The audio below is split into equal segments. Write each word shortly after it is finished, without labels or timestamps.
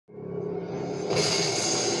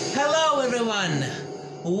everyone!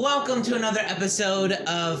 Welcome to another episode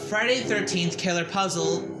of Friday the 13th Killer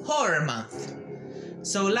Puzzle Horror Month.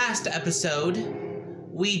 So last episode,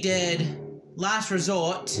 we did Last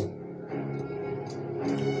Resort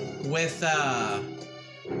with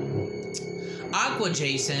Aqua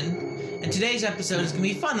Jason, and today's episode is going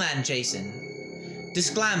to be Funland Jason.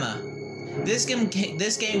 Disclaimer, this game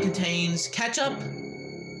contains ketchup,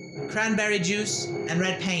 cranberry juice, and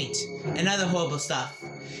red paint, and other horrible stuff.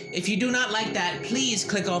 If you do not like that, please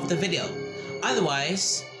click off the video.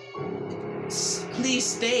 Otherwise, please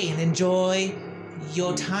stay and enjoy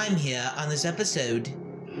your time here on this episode.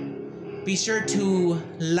 Be sure to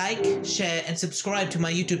like, share, and subscribe to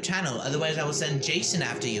my YouTube channel, otherwise I will send Jason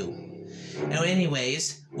after you. Now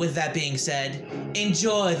anyways, with that being said,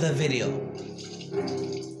 enjoy the video.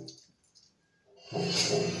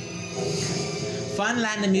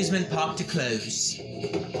 Funland amusement park to close.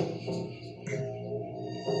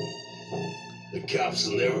 The cops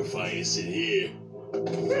will never find us in here.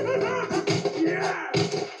 Yeah!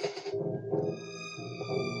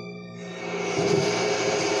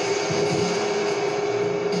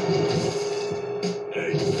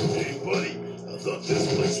 Hey, buddy. I thought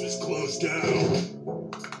this place was closed down.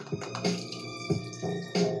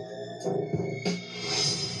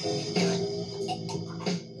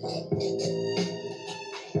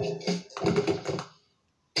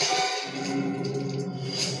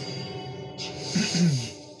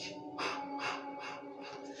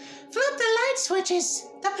 Flip the light switches.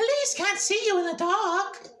 The police can't see you in the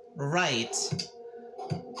dark. Right.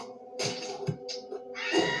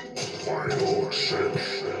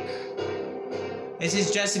 This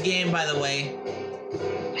is just a game, by the way.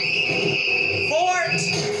 Fort!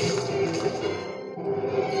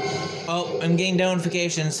 Oh, I'm getting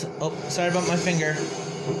notifications. Oh, sorry about my finger.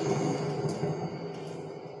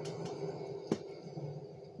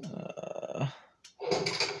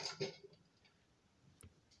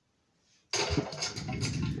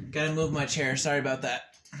 Gotta move my chair. Sorry about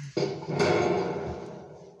that.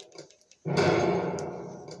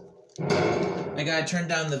 I gotta turn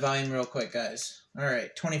down the volume real quick, guys.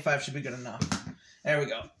 Alright, 25 should be good enough. There we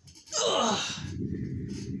go. Ugh.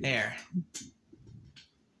 There.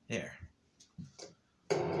 There.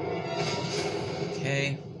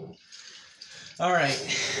 Okay. Alright.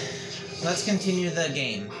 Let's continue the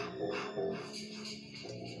game.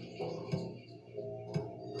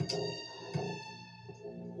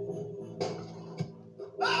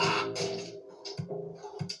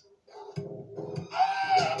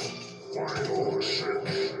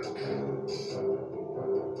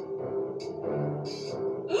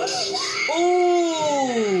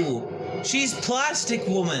 Oh, she's Plastic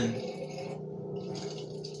Woman.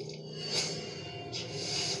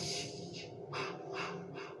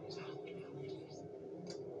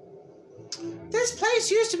 This place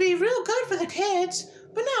used to be real good for the kids,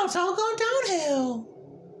 but now it's all gone downhill.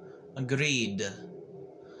 Agreed.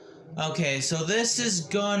 Okay, so this is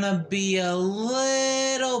gonna be a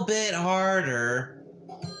little bit harder.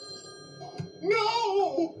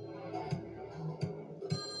 No!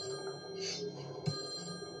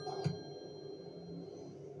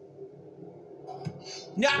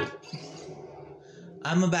 Yeah.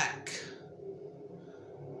 I'm a back.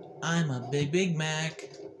 I'm a Big Mac.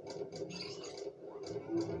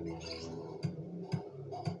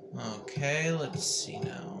 Okay, let's see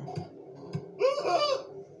now.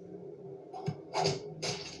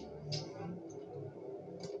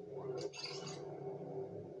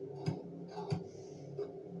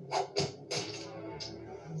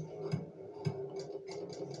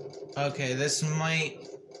 Okay, this might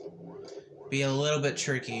be a little bit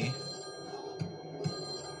tricky.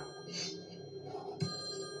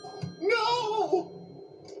 No!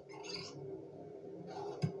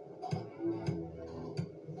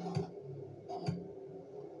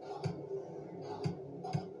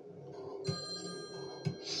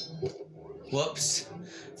 Whoops.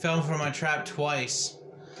 Fell for my trap twice.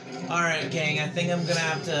 Alright, gang, I think I'm gonna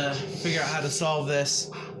have to figure out how to solve this.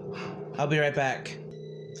 I'll be right back.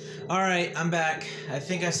 Alright, I'm back. I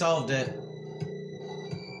think I solved it.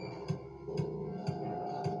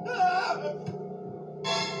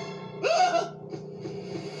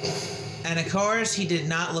 And of course, he did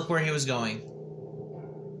not look where he was going.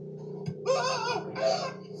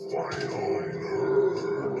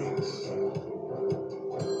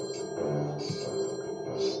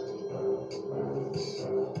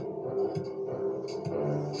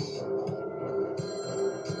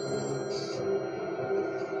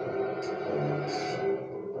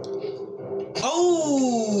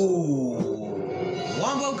 Oh!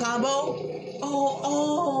 Wombo combo? Oh!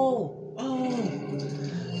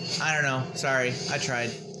 I don't know. Sorry, I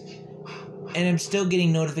tried. And I'm still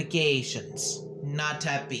getting notifications. Not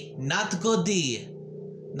happy. Not goody.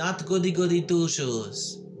 Not goody goody two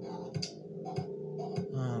shoes.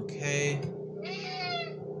 Okay.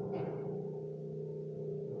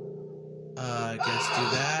 I guess do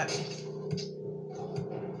that.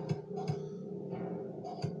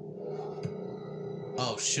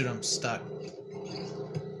 Oh shoot, I'm stuck.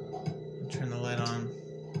 Turn the light on.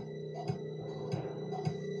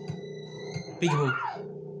 Peekaboo.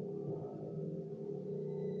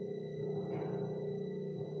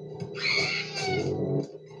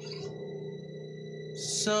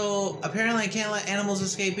 So, apparently I can't let animals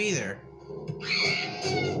escape either.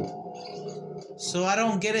 So I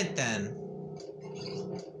don't get it then.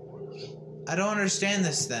 I don't understand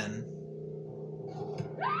this then.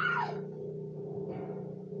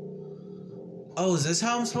 Oh, is this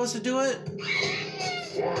how I'm supposed to do it?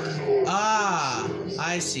 Ah,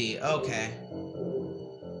 I see. Okay.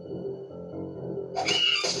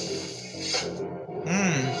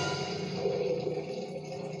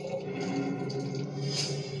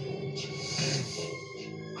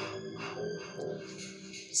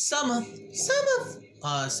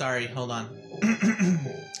 Sorry, hold on.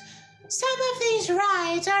 Some of these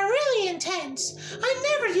rides are really intense.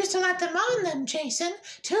 I never used to let them on them, Jason.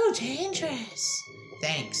 Too dangerous.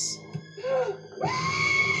 Thanks.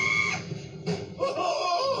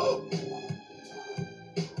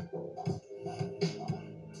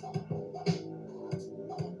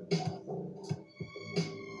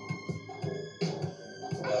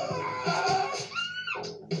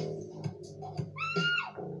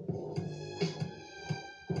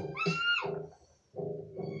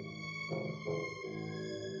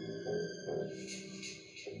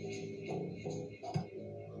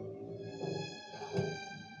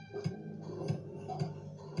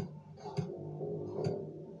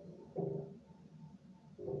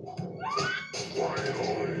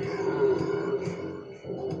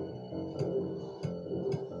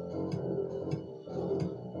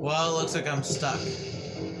 Well, it looks like I'm stuck.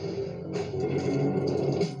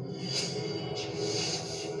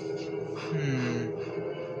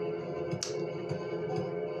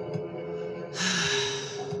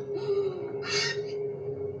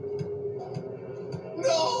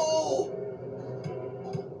 No!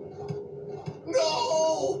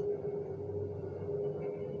 No!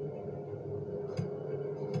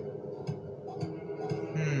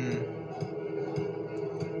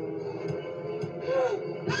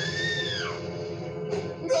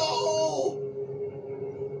 No!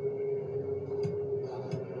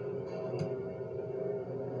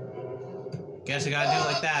 Guess I gotta do it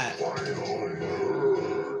like that.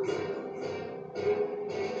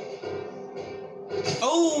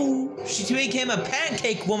 Oh! She became a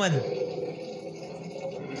pancake woman!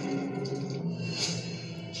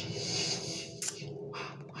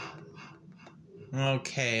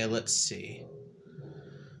 Okay, let's see.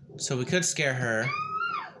 So we could scare her.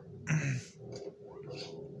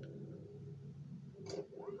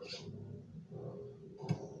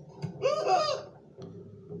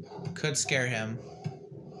 Could scare him.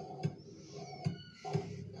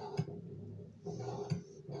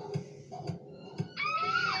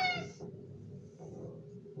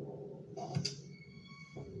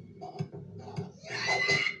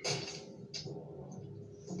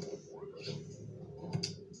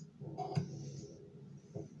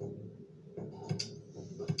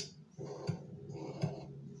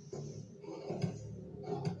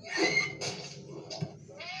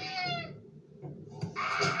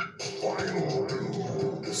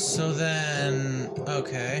 So then,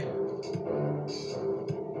 okay.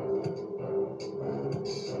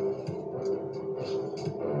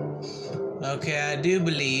 Okay, I do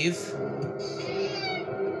believe.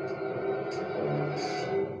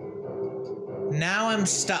 Now I'm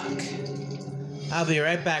stuck. I'll be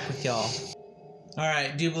right back with y'all.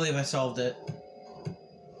 Alright, do believe I solved it.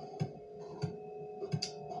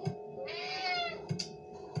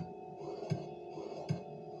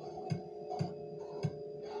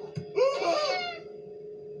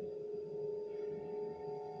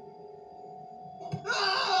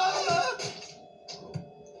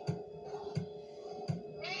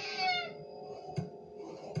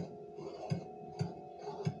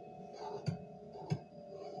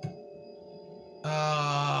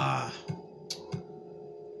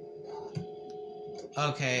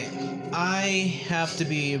 Okay, I have to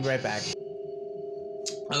be right back.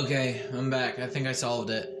 Okay, I'm back. I think I solved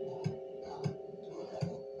it.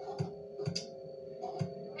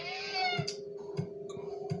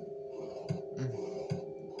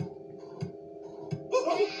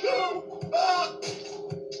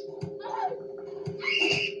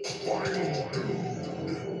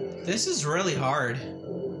 This is really hard.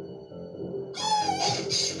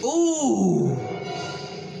 Ooh!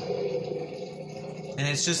 And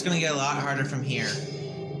it's just gonna get a lot harder from here.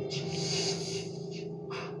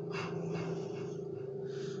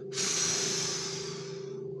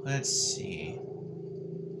 Let's see.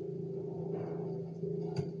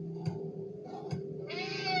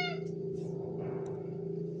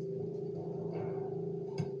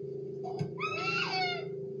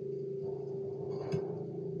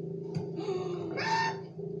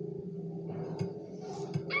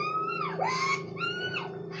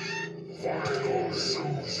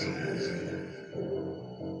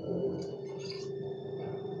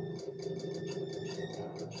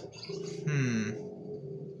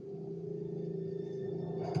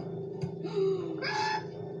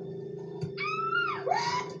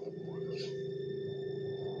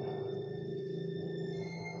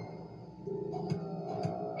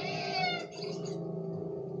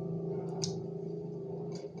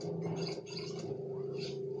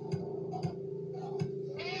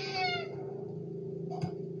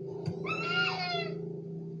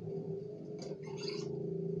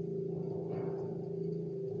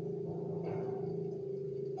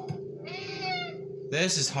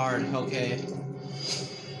 This is hard, okay.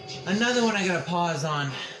 Another one I gotta pause on.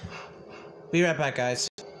 Be right back, guys.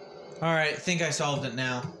 Alright, think I solved it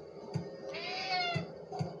now.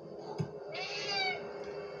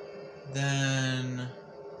 Then...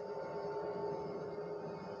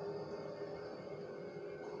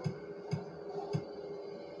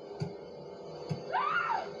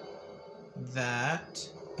 that.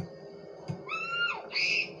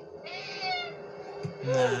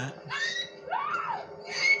 That.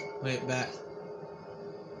 Wait, back.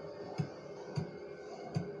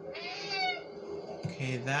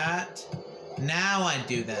 Okay, that. Now I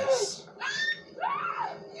do this.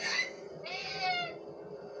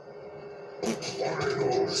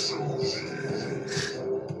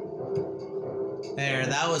 There,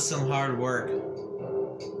 that was some hard work.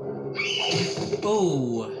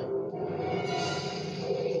 Ooh.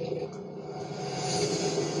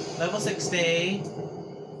 Level 60.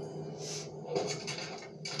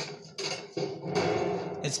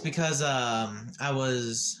 It's because I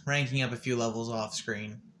was ranking up a few levels off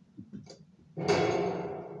screen.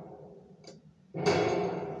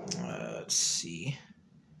 Let's see.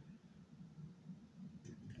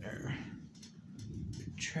 There.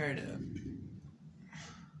 Try to.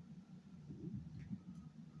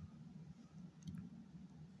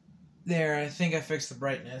 There, I think I fixed the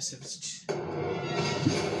brightness. If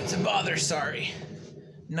it's a bother, sorry.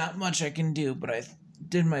 Not much I can do, but I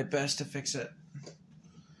did my best to fix it.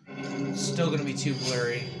 It's still gonna be too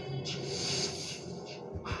blurry.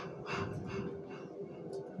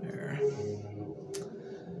 There.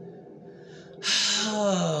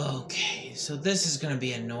 Okay, so this is gonna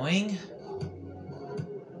be annoying.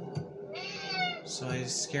 So I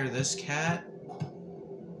scare this cat.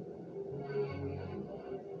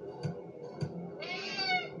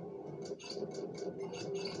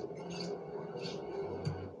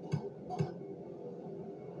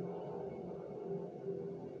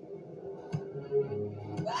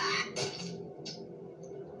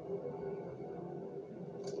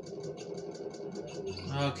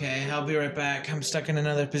 Okay, I'll be right back. I'm stuck in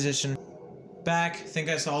another position. Back. Think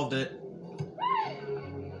I solved it.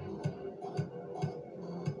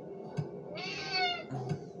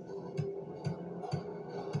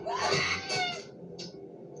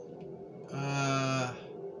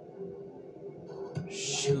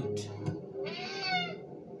 Shoot.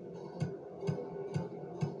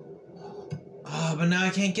 Oh, but now I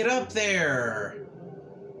can't get up there.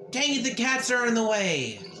 Dang it, the cats are in the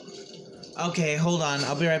way. Okay, hold on.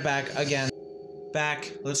 I'll be right back again.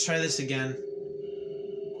 Back. Let's try this again.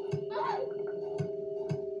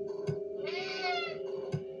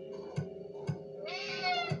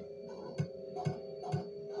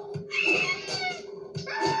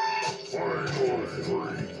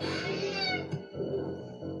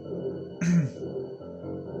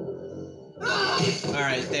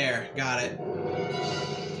 Alright, there. Got it.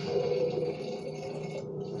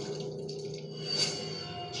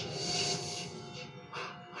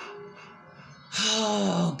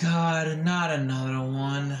 Oh god, not another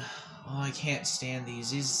one. Oh, I can't stand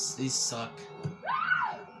these. These suck.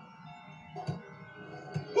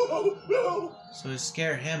 So I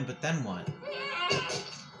scare him, but then what?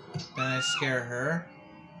 Then I scare her.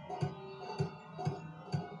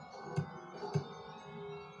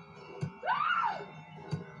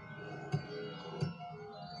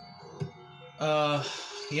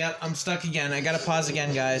 Yep, I'm stuck again. I gotta pause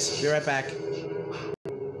again, guys. Be right back.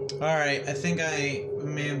 Alright, I think I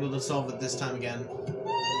may be able to solve it this time again.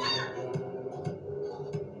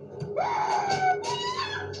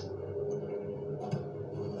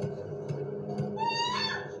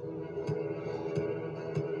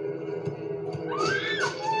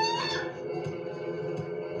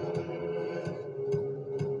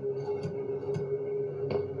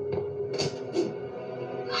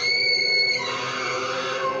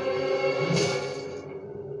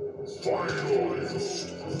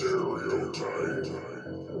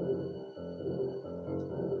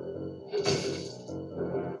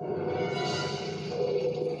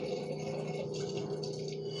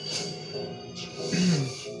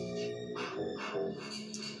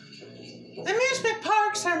 Amusement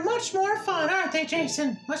parks are much more fun, aren't they,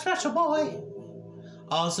 Jason? My special boy.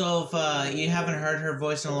 Also, if you haven't heard her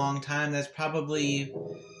voice in a long time, that's probably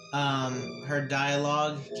her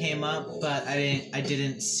dialogue came up, but I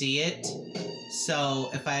didn't see it. So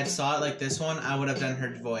if I had saw it like this one, I would have done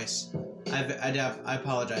her voice. I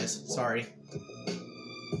apologize. Sorry.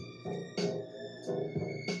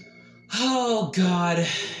 Oh God,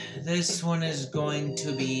 this one is going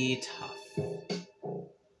to be tough.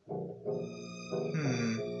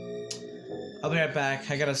 I'll be right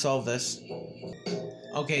back. I gotta solve this.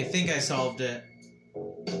 Okay, think I solved it.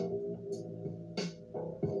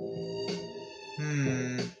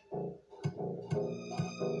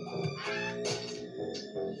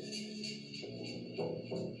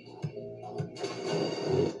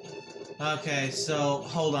 Okay, so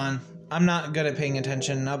hold on. I'm not good at paying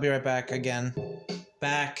attention. I'll be right back again.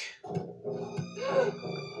 Back.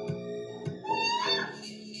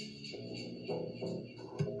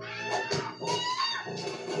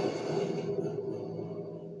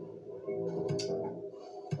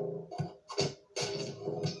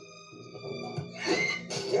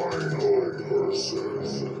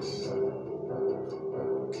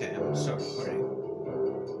 Okay, I'm still recording.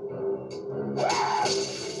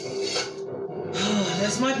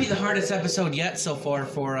 This might be the hardest episode yet so far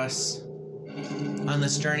for us on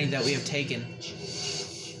this journey that we have taken.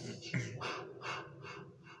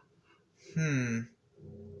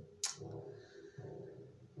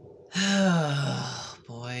 Oh,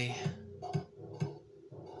 boy.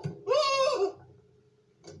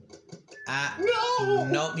 No!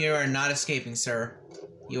 Nope, you are not escaping, sir.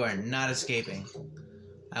 You are not escaping.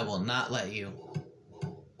 I will not let you.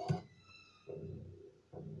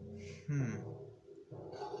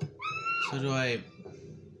 So do I...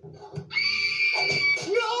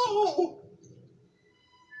 No!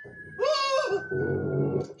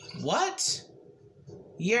 What?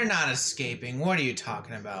 You're not escaping. What are you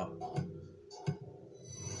talking about?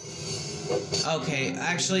 Okay,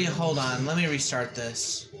 actually, hold on. Let me restart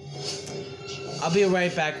this. I'll be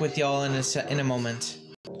right back with y'all in a moment.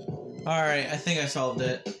 Alright, I think I solved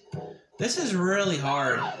it. This is really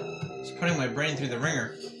hard. It's putting my brain through the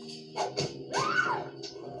ringer.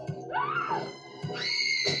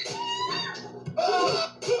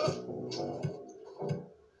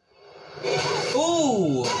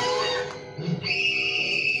 Ooh!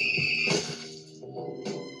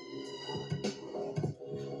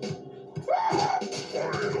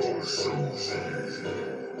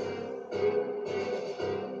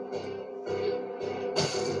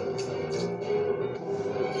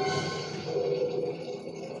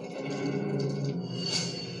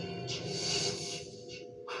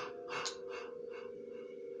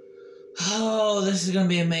 Oh, this is gonna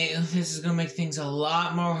be amazing. This is gonna make things a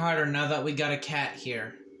lot more harder now that we got a cat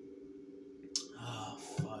here. Oh,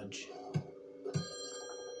 fudge.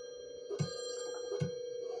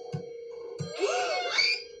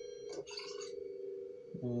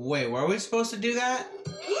 Wait, were we supposed to do that?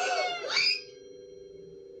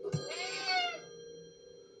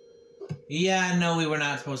 Yeah, no, we were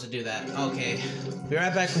not supposed to do that. Okay. Be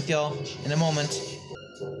right back with y'all in a moment.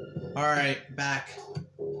 Alright, back.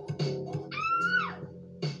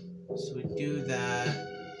 So we do that.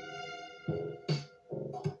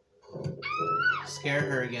 Scare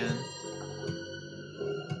her again.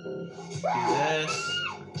 Do this.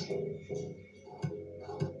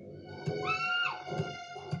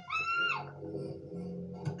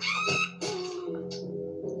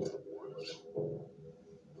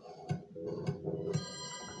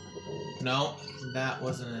 No, that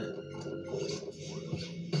wasn't it.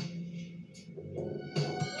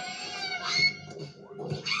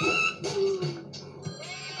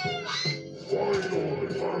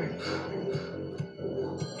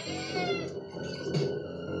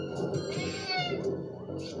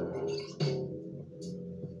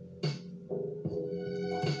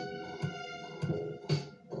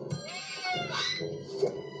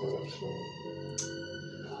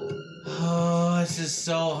 this is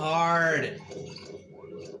so hard.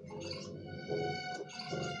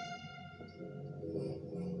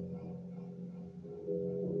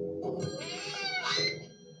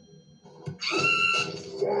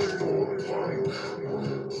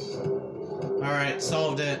 Alright,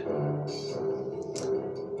 solved it. Oh,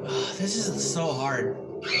 this is so hard.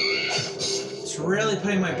 It's really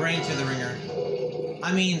putting my brain through the ringer.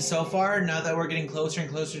 I mean, so far, now that we're getting closer and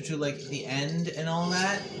closer to, like, the end and all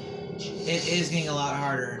that, it is getting a lot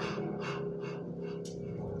harder.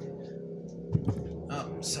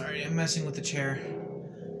 Oh, sorry, I'm messing with the chair.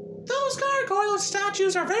 Those gargoyle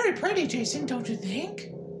statues are very pretty, Jason, don't you think?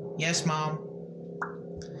 Yes, Mom.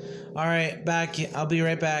 Alright, back. I'll be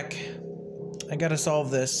right back. I gotta solve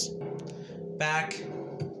this. Back.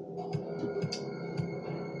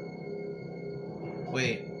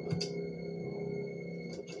 Wait.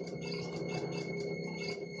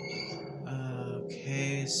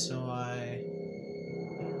 Okay, so I...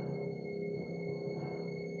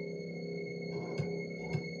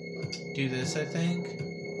 do this, I think.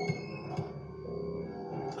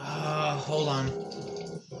 Hold on.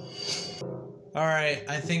 Alright,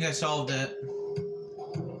 I think I solved it.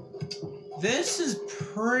 This is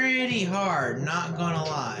pretty hard, not gonna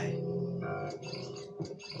lie.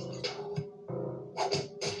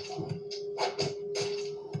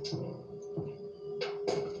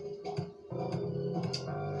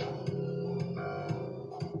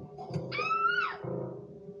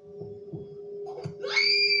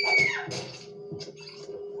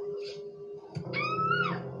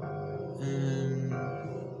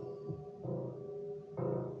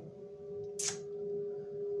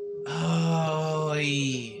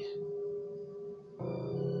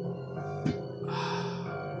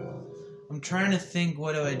 I'm trying to think,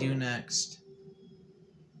 what do I do next?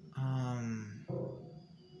 I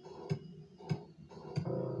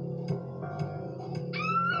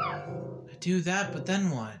do that, but then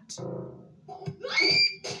what?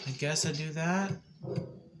 I guess I do that?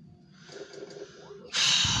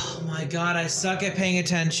 Oh my god, I suck at paying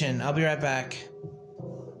attention. I'll be right back.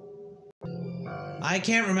 I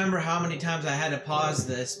can't remember how many times I had to pause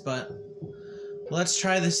this, but let's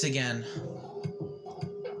try this again.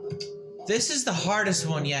 This is the hardest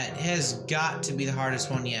one yet. It has got to be the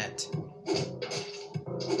hardest one yet.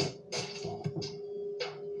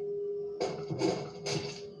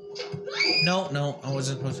 No, I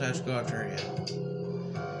wasn't supposed to have to go after her yet.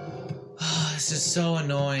 Oh, this is so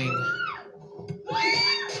annoying.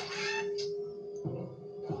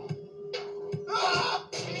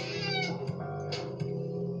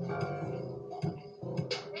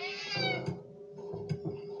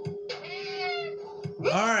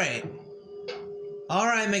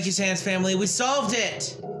 Alright, Mickey's Hands family, we solved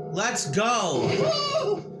it! Let's go!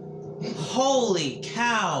 Holy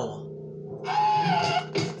cow!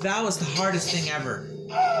 That was the hardest thing ever.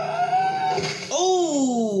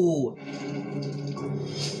 Oh!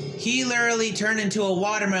 He literally turned into a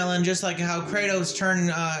watermelon, just like how Kratos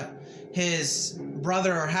turned his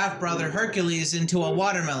brother or half-brother Hercules into a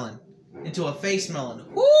watermelon. Into a face melon.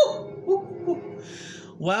 Woo!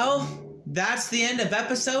 Well, that's the end of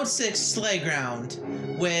episode 6, Slayground,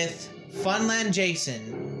 with Funland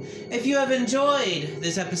Jason. If you have enjoyed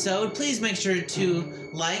this episode, please make sure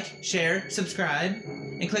to like, share, subscribe,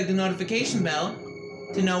 and click the notification bell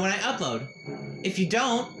to know when I upload. If you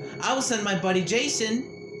don't, I will send my buddy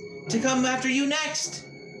Jason to come after you next.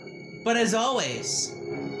 But as always,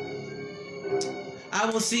 I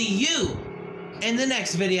will see you in the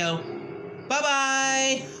next video.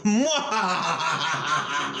 Bye-bye!